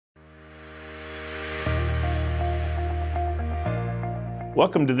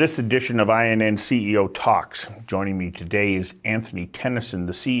Welcome to this edition of INN CEO Talks. Joining me today is Anthony Tennyson,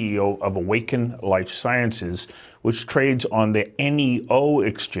 the CEO of Awakn Life Sciences, which trades on the NEO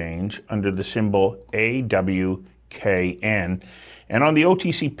exchange under the symbol AWKN, and on the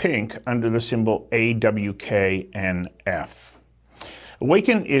OTC Pink under the symbol AWKNF.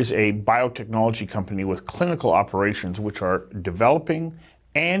 Awakn is a biotechnology company with clinical operations which are developing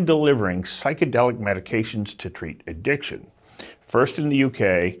and delivering psychedelic medications to treat addiction, first in the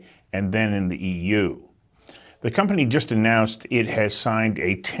UK and then in the EU. The company just announced it has signed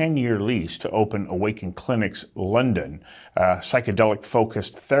a 10-year lease to open Awakn Clinics London, a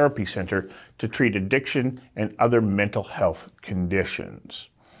psychedelic-focused therapy center to treat addiction and other mental health conditions.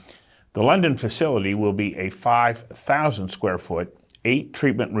 The London facility will be a 5,000 square foot, 8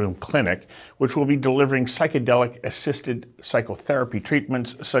 treatment room clinic, which will be delivering psychedelic-assisted psychotherapy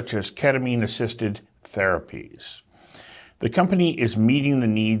treatments such as ketamine-assisted therapies. The company is meeting the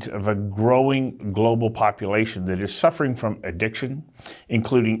needs of a growing global population that is suffering from addiction,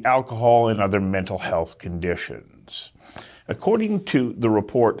 including alcohol and other mental health conditions. According to the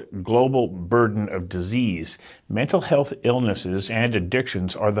report Global Burden of Disease, mental health illnesses and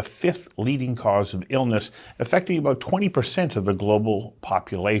addictions are the 5th leading cause of illness, affecting about 20% of the global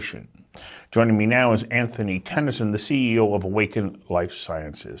population. Joining me now is Anthony Tennyson, the CEO of Awakn Life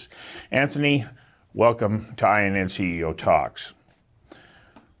Sciences. Anthony, welcome to INN CEO Talks.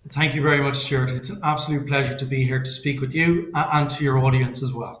 Thank you very much, Stuart. It's an absolute pleasure to be here to speak with you and to your audience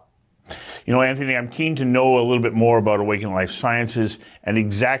as well. You know, Anthony, I'm keen to know a little bit more about Awakn Life Sciences and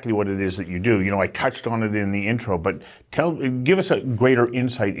exactly what it is that you do. You know, I touched on it in the intro, but give us a greater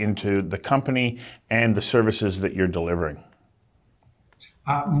insight into the company and the services that you're delivering.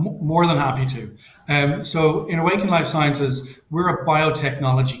 More than happy to. So in Awakn Life Sciences, we're a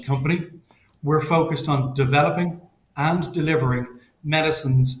biotechnology company. We're focused on developing and delivering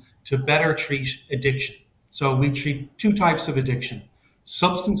medicines to better treat addiction. So we treat 2 types of addiction: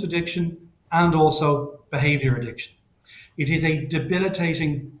 substance addiction and also behavior addiction. It is a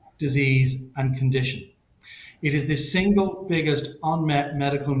debilitating disease and condition. It is the single biggest unmet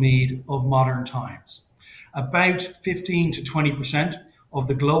medical need of modern times. About 15 to 20% of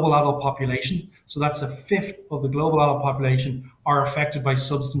the global adult population, so that's a 1/5 of the global adult population, are affected by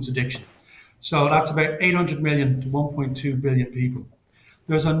substance addiction. So that's about 800 million to 1.2 billion people.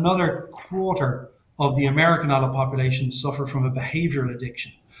 There's another 1/4 of the American adult population suffer from a behavioral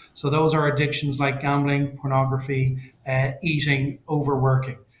addiction. So those are addictions like gambling, pornography, eating,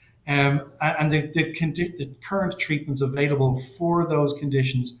 overworking. And the current treatments available for those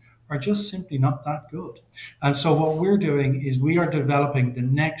conditions are just simply not that good. And so what we're doing is we are developing the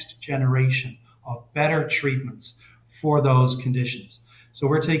next generation of better treatments for those conditions. So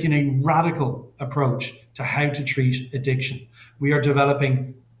we're taking a radical approach to how to treat addiction. We are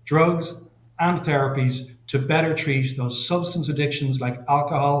developing drugs and therapies to better treat those substance addictions like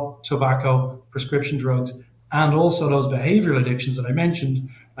alcohol, tobacco, prescription drugs, and also those behavioral addictions that I mentioned,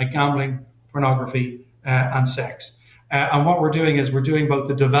 like gambling, pornography, and sex. And what we're doing is we're doing both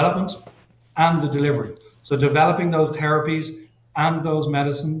the development and the delivery. So developing those therapies and those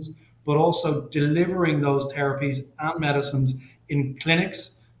medicines, but also delivering those therapies and medicines in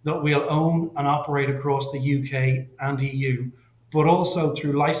clinics that we'll own and operate across the UK and EU, but also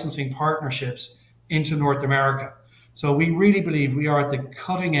through licensing partnerships into North America. So we really believe we are at the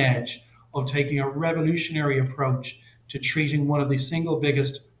cutting edge of taking a revolutionary approach to treating one of the single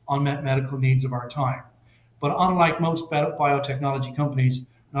biggest unmet medical needs of our time. But unlike most biotechnology companies,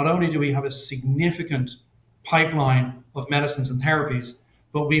 not only do we have a significant pipeline of medicines and therapies,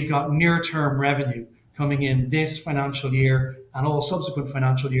 but we've got near-term revenue coming in this financial year and all subsequent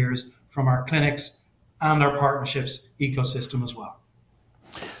financial years from our clinics and our partnerships ecosystem as well.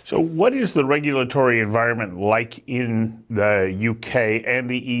 So what is the regulatory environment like in the UK and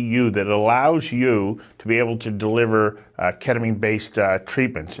the EU that allows you to be able to deliver ketamine-based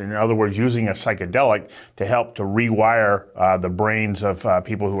treatments? In other words, using a psychedelic to help to rewire the brains of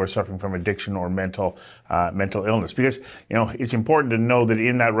people who are suffering from addiction or mental illness. Because, you know, it's important to know that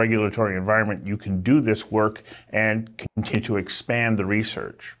in that regulatory environment, you can do this work and continue to expand the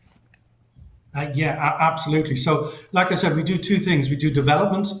research. Yeah, absolutely. So like I said, we do 2 things. We do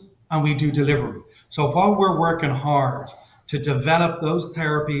development and we do delivery. So while we're working hard to develop those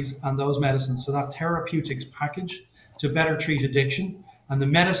therapies and those medicines, so that therapeutics package to better treat addiction, and the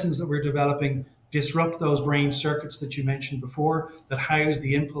medicines that we're developing disrupt those brain circuits that you mentioned before that house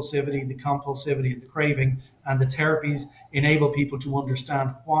the impulsivity, the compulsivity, and the craving, and the therapies enable people to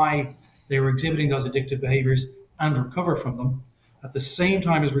understand why they were exhibiting those addictive behaviors and recover from them. At the same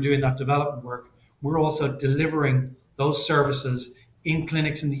time as we're doing that development work, we're also delivering those services in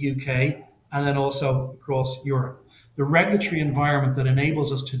clinics in the UK and then also across Europe. The regulatory environment that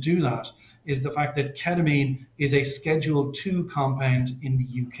enables us to do that is the fact that ketamine is a Schedule 2 compound in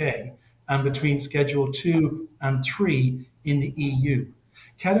the UK and between Schedule 2 and 3 in the EU.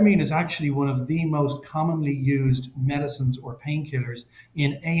 Ketamine is actually one of the most commonly used medicines or painkillers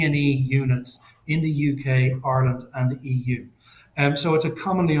in A&E units in the UK, Ireland, and the EU. So it's a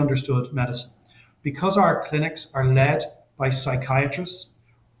commonly understood medicine. Because our clinics are led by psychiatrists,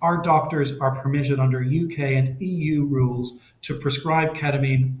 our doctors are permitted under UK and EU rules to prescribe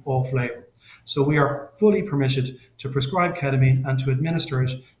ketamine off-label. So we are fully permitted to prescribe ketamine and to administer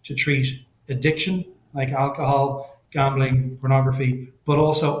it to treat addiction like alcohol, gambling, pornography, but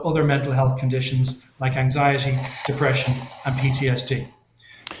also other mental health conditions like anxiety, depression, and PTSD.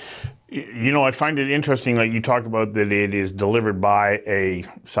 You know, I find it interesting that you talk about that it is delivered by a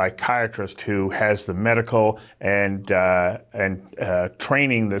psychiatrist who has the medical and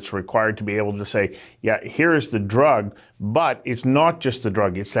training that's required to be able to say, yeah, here's the drug, but it's not just the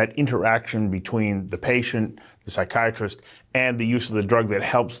drug, it's that interaction between the patient, the psychiatrist, and the use of the drug that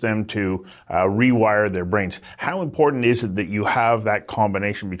helps them to rewire their brains. How important is it that you have that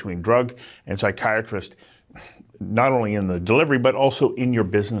combination between drug and psychiatrist, not only in the delivery, but also in your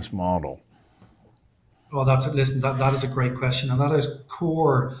business model? Well, that is a great question. And that is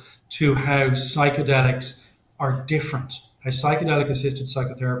core to how psychedelics are different. How psychedelic-assisted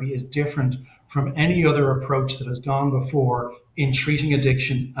psychotherapy is different from any other approach that has gone before in treating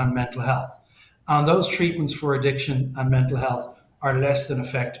addiction and mental health. And those treatments for addiction and mental health are less than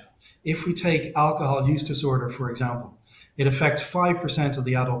effective. If we take alcohol use disorder, for example, it affects 5% of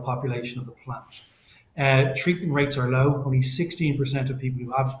the adult population of the planet. Treatment rates are low. Only 16% of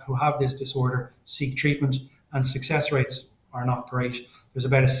people who have this disorder seek treatment, and success rates are not great. There's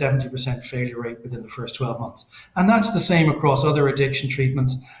about a 70% failure rate within the first 12 months. And that's the same across other addiction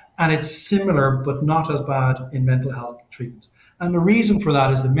treatments. And it's similar, but not as bad in mental health treatments. And the reason for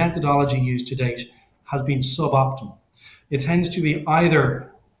that is the methodology used to date has been suboptimal. It tends to be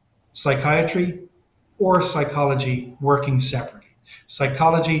either psychiatry or psychology working separately.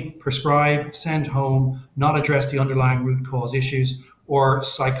 Psychology, prescribe, send home, not address the underlying root cause issues, or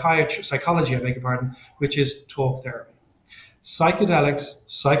psychology, I beg your pardon, which is talk therapy. Psychedelics,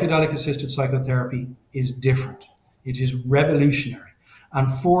 psychedelic-assisted psychotherapy is different. It is revolutionary.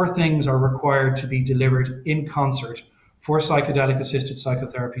 And 4 things are required to be delivered in concert for psychedelic-assisted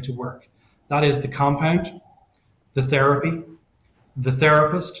psychotherapy to work. That is the compound, the therapy, the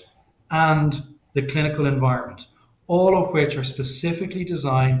therapist, and the clinical environment, all of which are specifically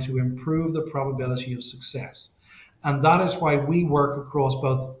designed to improve the probability of success. And that is why we work across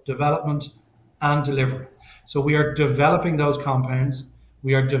both development and delivery. So we are developing those compounds,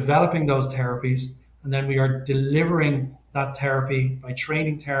 we are developing those therapies, and then we are delivering that therapy by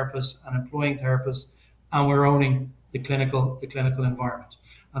training therapists and employing therapists, and we're owning the clinical environment.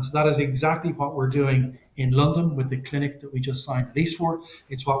 And so that is exactly what we're doing in London with the clinic that we just signed a lease for.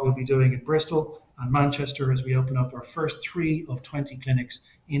 It's what we'll be doing in Bristol and Manchester as we open up our first 3 of 20 clinics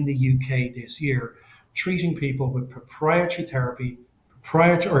in the UK this year, treating people with proprietary therapy,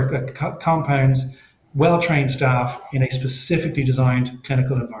 compounds, well-trained staff in a specifically designed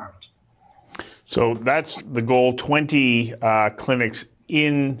clinical environment. So that's the goal, 20 clinics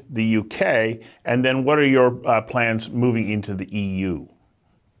in the UK. And then what are your plans moving into the EU?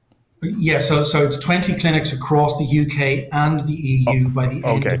 Yeah, so it's 20 clinics across the UK and the EU by the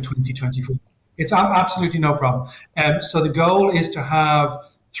end of 2024. It's absolutely no problem. So the goal is to have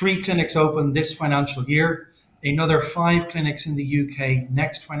 3 clinics open this financial year, another 5 clinics in the UK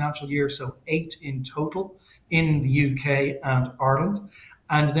next financial year, so 8 in total in the UK and Ireland.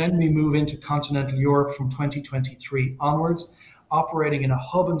 And then we move into continental Europe from 2023 onwards, operating in a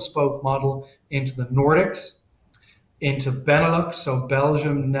hub and spoke model into the Nordics, into Benelux, so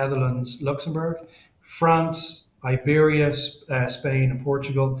Belgium, Netherlands, Luxembourg, France, Iberia, Spain, and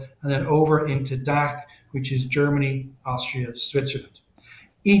Portugal, and then over into DACH, which is Germany, Austria, Switzerland.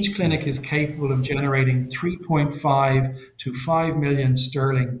 Each clinic is capable of generating 3.5 to 5 million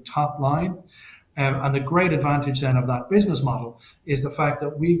sterling top line. And the great advantage then of that business model is the fact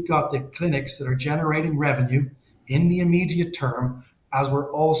that we've got the clinics that are generating revenue in the immediate term as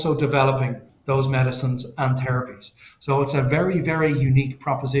we're also developing those medicines and therapies. So it's a very, very unique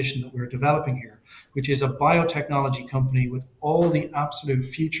proposition that we're developing here, which is a biotechnology company with all the absolute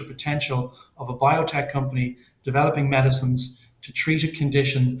future potential of a biotech company developing medicines to treat a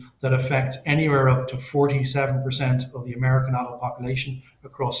condition that affects anywhere up to 47% of the American adult population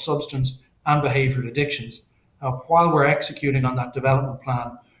across substance and behavioral addictions. While we're executing on that development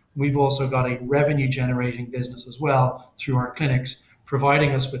plan, we've also got a revenue generating business as well through our clinics,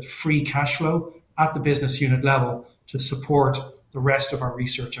 providing us with free cash flow at the business unit level to support the rest of our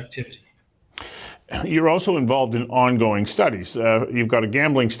research activity. You're also involved in ongoing studies. You've got a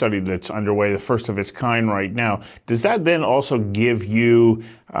gambling study that's underway, the first of its kind right now. Does that then also give you,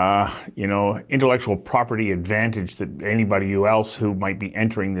 intellectual property advantage that anybody else who might be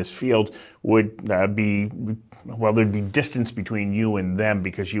entering this field would there'd be distance between you and them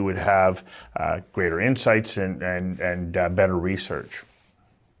because you would have greater insights and better research?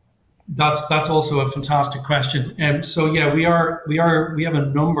 That's also a fantastic question. So yeah, we have a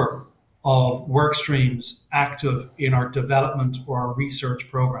number of work streams active in our development or our research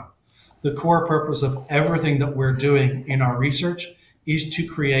program. The core purpose of everything that we're doing in our research is to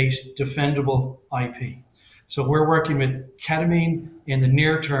create defendable IP. So we're working with ketamine in the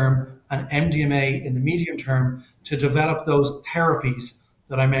near term and MDMA in the medium term to develop those therapies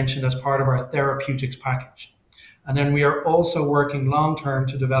that I mentioned as part of our therapeutics package. And then we are also working long term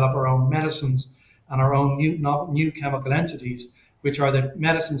to develop our own medicines and our own new chemical entities, which are the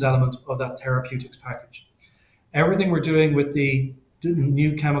medicines element of that therapeutics package. Everything we're doing with the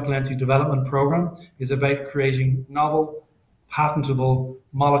new chemical entity development program is about creating novel, patentable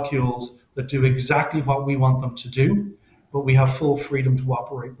molecules that do exactly what we want them to do, but we have full freedom to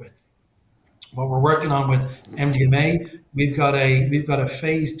operate with. What we're working on with MDMA, we've got a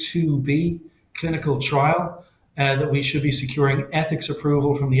phase 2B clinical trial that we should be securing ethics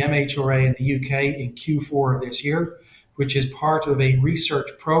approval from the MHRA in the UK in Q4 of this year, which is part of a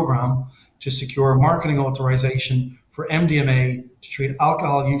research program to secure marketing authorization for MDMA to treat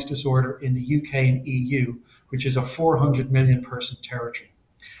alcohol use disorder in the UK and EU, which is a 400 million person territory.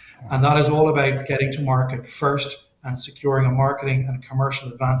 And that is all about getting to market first and securing a marketing and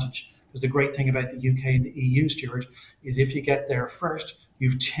commercial advantage. Because the great thing about the UK and the EU, Stuart, is if you get there first, you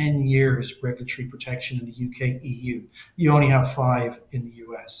have 10 years regulatory protection in the UK, EU. You only have 5 in the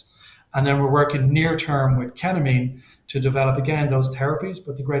US. And then we're working near term with ketamine to develop, again, those therapies.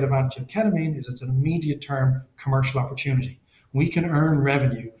 But the great advantage of ketamine is it's an immediate term commercial opportunity. We can earn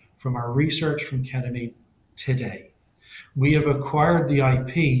revenue from our research from ketamine today. We have acquired the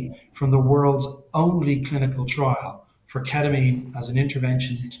IP from the world's only clinical trial for ketamine as an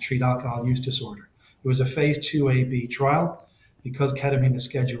intervention to treat alcohol use disorder. It was a phase 2AB trial. Because ketamine is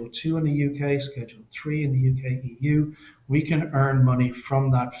Schedule 2 in the UK, Schedule 3 in the UK, EU, we can earn money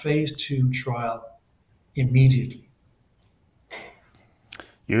from that phase 2 trial immediately.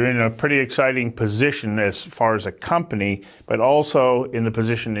 You're in a pretty exciting position as far as a company, but also in the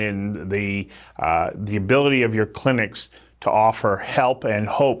position in the ability of your clinics to offer help and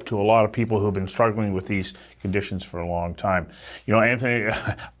hope to a lot of people who have been struggling with these conditions for a long time. You know, Anthony,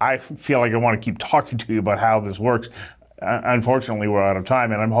 I feel like I want to keep talking to you about how this works. Unfortunately, we're out of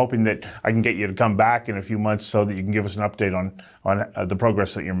time, and I'm hoping that I can get you to come back in a few months so that you can give us an update on the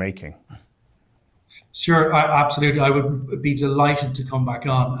progress that you're making. Sure, absolutely. I would be delighted to come back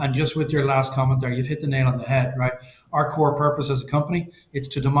on. And just with your last comment there, you've hit the nail on the head, right? Our core purpose as a company is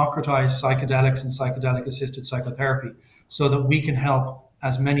to democratize psychedelics and psychedelic-assisted psychotherapy so that we can help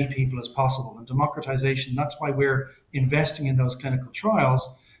as many people as possible. And democratization, that's why we're investing in those clinical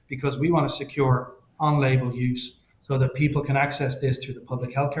trials, because we want to secure on-label use so that people can access this through the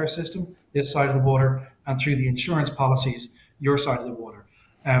public healthcare system, this side of the water, and through the insurance policies, your side of the water.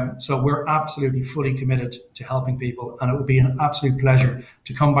 So we're absolutely fully committed to helping people, and it would be an absolute pleasure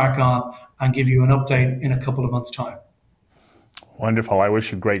to come back on and give you an update in a couple of months' time. Wonderful. I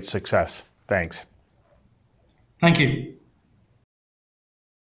wish you great success. Thanks. Thank you.